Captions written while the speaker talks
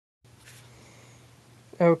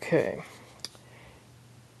Okay,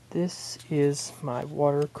 this is my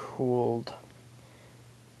water-cooled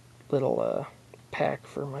little pack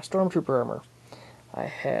for my Stormtrooper armor. I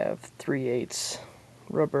have 3/8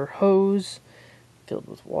 rubber hose filled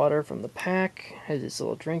with water from the pack. Has this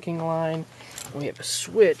little drinking line. We have a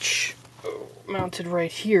switch mounted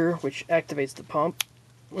right here, which activates the pump,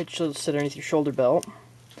 which will sit underneath your shoulder belt.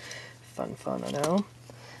 Fun, I know.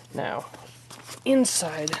 Now,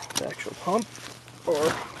 inside the actual pump,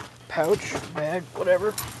 or pouch, bag,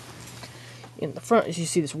 whatever, in the front, as you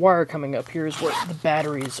see this wire coming up here, is where the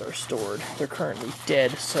batteries are stored. They're currently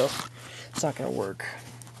dead, so it's not going to work.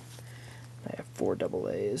 I have 4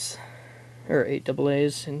 AA's, or 8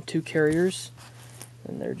 AA's and 2 carriers,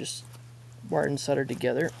 and they're just wired and soldered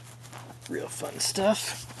together. Real fun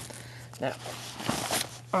stuff. Now,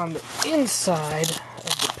 on the inside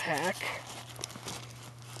of the pack,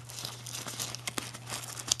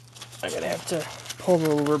 I'm going to have to pull the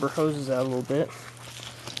little rubber hoses out a little bit,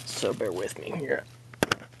 so bear with me here.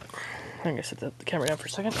 I'm going to set the camera down for a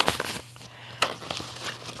second.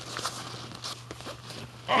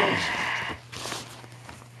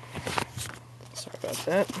 Sorry about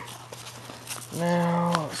that.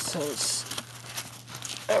 Now,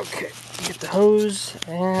 okay, get the hose,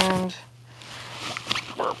 and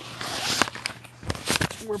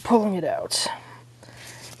we're pulling it out.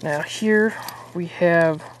 Now here we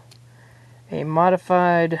have a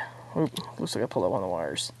modified, looks like I pulled out one of the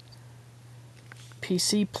wires,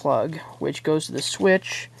 PC plug, which goes to the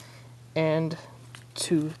switch and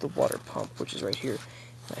to the water pump, which is right here.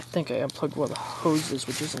 I think I unplugged one of the hoses,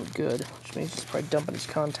 which isn't good, which means it's probably dumping its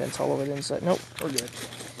contents all over the inside. Nope, we're good.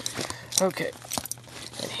 Okay,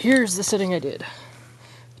 and here's the setting I did.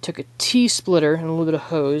 I took a T-splitter and a little bit of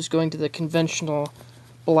hose going to the conventional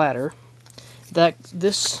bladder.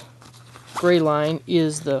 This gray line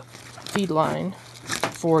is the feed line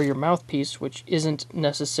for your mouthpiece, which isn't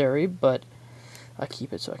necessary, but I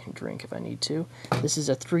keep it so I can drink if I need to. This is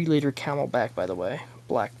a 3-liter Camelback, by the way,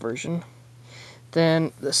 black version.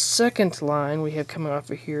 Then the second line we have coming off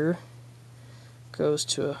of here goes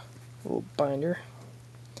to a little binder,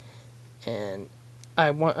 and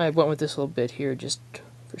I went with this little bit here just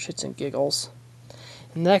for shits and giggles,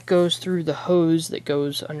 and that goes through the hose that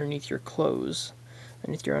goes underneath your clothes,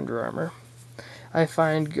 underneath your Under Armour. I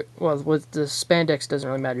find, well, with the spandex, it doesn't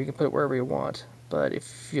really matter. You can put it wherever you want. But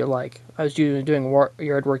if you like, I was doing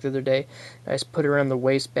yard work the other day. I just put it around the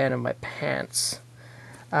waistband of my pants.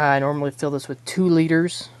 I normally fill this with 2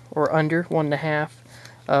 liters or under, 1.5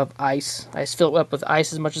 of ice. I just fill it up with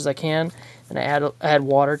ice as much as I can, and I add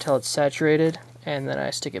water till it's saturated, and then I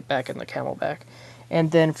stick it back in the Camelback.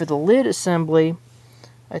 And then for the lid assembly,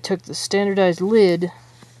 I took the standardized lid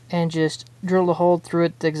and just drilled a hole through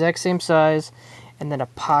it the exact same size, and then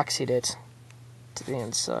epoxied it to the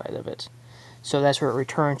inside of it. So that's where it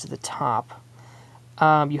returns to the top.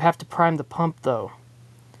 You have to prime the pump, though,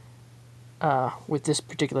 with this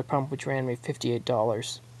particular pump, which ran me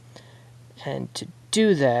 $58. And to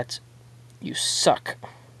do that, you suck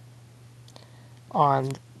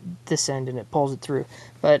on this end, and it pulls it through.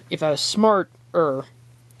 But if I was smarter,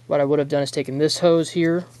 what I would have done is taken this hose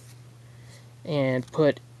here and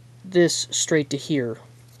put this straight to here,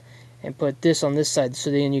 and put this on this side, so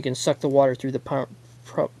then you can suck the water through the pump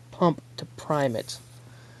to prime it.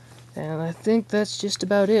 And I think that's just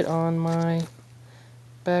about it on my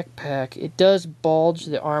backpack. It does bulge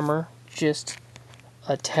the armor just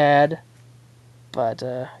a tad, but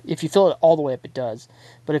if you fill it all the way up, it does.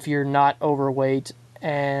 But if you're not overweight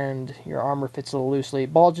and your armor fits a little loosely,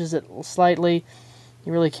 it bulges it slightly.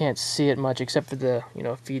 You really can't see it much except for the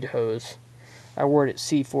feed hose. I wore it at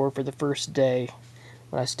C4 for the first day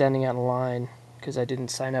when I was standing out in line because I didn't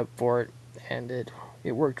sign up for it, and it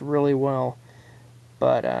worked really well.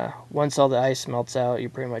 But once all the ice melts out, you're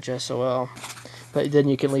pretty much SOL. But then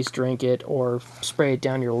you can at least drink it or spray it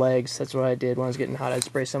down your legs. That's what I did when I was getting hot. I'd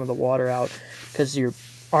spray some of the water out because your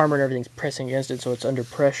armor and everything's pressing against it, so it's under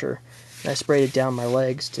pressure. And I sprayed it down my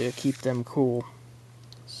legs to keep them cool.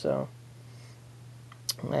 So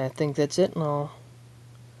I think that's it, and I'll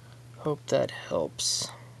hope that helps.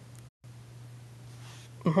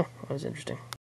 That was interesting.